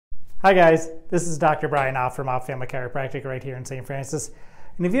Hi guys, this is Dr. Brian Opp from Opp Family Chiropractic right here in St. Francis.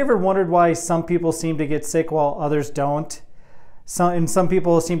 And have you ever wondered why some people seem to get sick while others don't? Some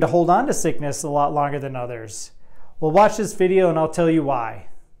people seem to hold on to sickness a lot longer than others. Well, watch this video and I'll tell you why.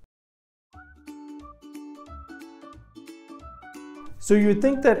 So you would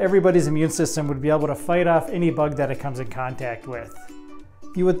think that everybody's immune system would be able to fight off any bug that it comes in contact with.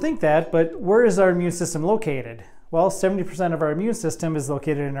 You would think that, but where is our immune system located? Well, 70% of our immune system is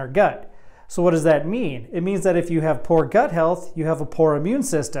located in our gut. So what does that mean? It means that if you have poor gut health, you have a poor immune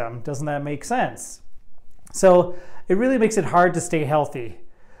system. Doesn't that make sense? So it really makes it hard to stay healthy.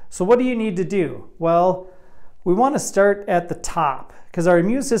 So what do you need to do? Well, we want to start at the top because our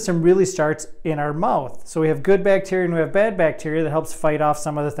immune system really starts in our mouth. So we have good bacteria and we have bad bacteria that helps fight off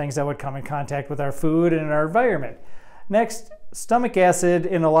some of the things that would come in contact with our food and our environment. Next, stomach acid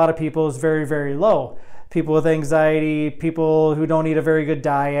in a lot of people is very, very low. People with anxiety, people who don't eat a very good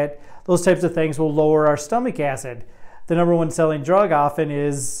diet, those types of things will lower our stomach acid. The number one selling drug often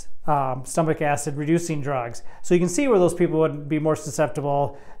is stomach acid reducing drugs. So you can see where those people would be more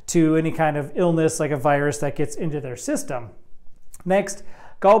susceptible to any kind of illness like a virus that gets into their system. Next,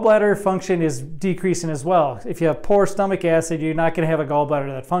 gallbladder function is decreasing as well. If you have poor stomach acid, you're not going to have a gallbladder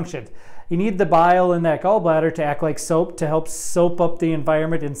that functions. You need the bile in that gallbladder to act like soap to help soap up the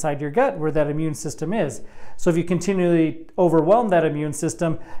environment inside your gut where that immune system is. So if you continually overwhelm that immune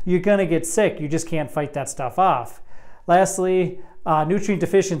system, you're going to get sick. You just can't fight that stuff off. Lastly, nutrient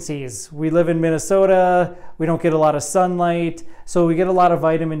deficiencies. We live in Minnesota. We don't get a lot of sunlight. So we get a lot of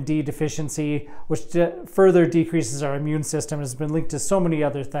vitamin D deficiency, which further decreases our immune system and has been linked to so many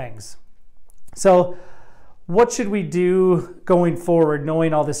other things. So what should we do going forward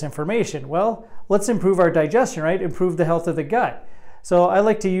knowing all this information? Well, let's improve our digestion, right? Improve the health of the gut. So I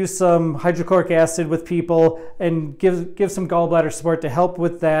like to use some hydrochloric acid with people and give some gallbladder support to help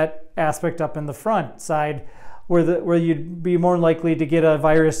with that aspect up in the front side where you'd be more likely to get a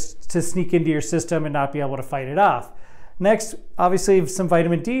virus to sneak into your system and not be able to fight it off. Next, obviously some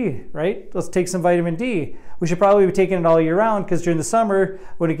vitamin D, right? Let's take some vitamin D. We should probably be taking it all year round because during the summer,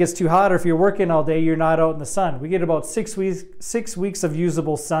 when it gets too hot or if you're working all day, you're not out in the sun. We get about 6 weeks of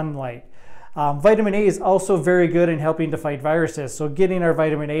usable sunlight. Vitamin A is also very good in helping to fight viruses. So getting our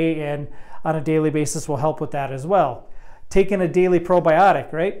vitamin A in on a daily basis will help with that as well. Taking a daily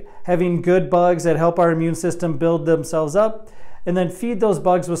probiotic, right? Having good bugs that help our immune system build themselves up, and then feed those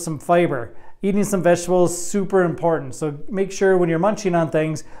bugs with some fiber. Eating some vegetables, super important. So make sure when you're munching on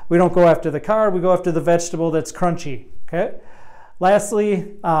things, we don't go after the carb, we go after the vegetable that's crunchy, okay?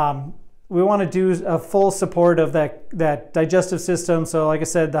 Lastly, we want to do a full support of that digestive system. So like I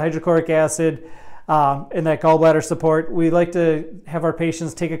said, the hydrochloric acid and that gallbladder support. We like to have our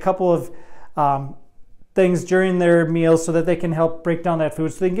patients take a couple of things during their meals so that they can help break down that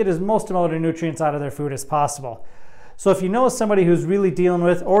food so they can get as most amount of nutrients out of their food as possible. So if you know somebody who's really dealing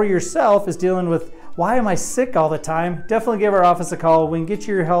with, or yourself is dealing with, why am I sick all the time? Definitely give our office a call. We can get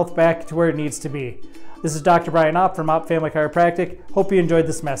your health back to where it needs to be. This is Dr. Brian Opp from Opp Family Chiropractic. Hope you enjoyed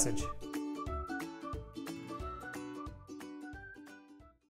this message.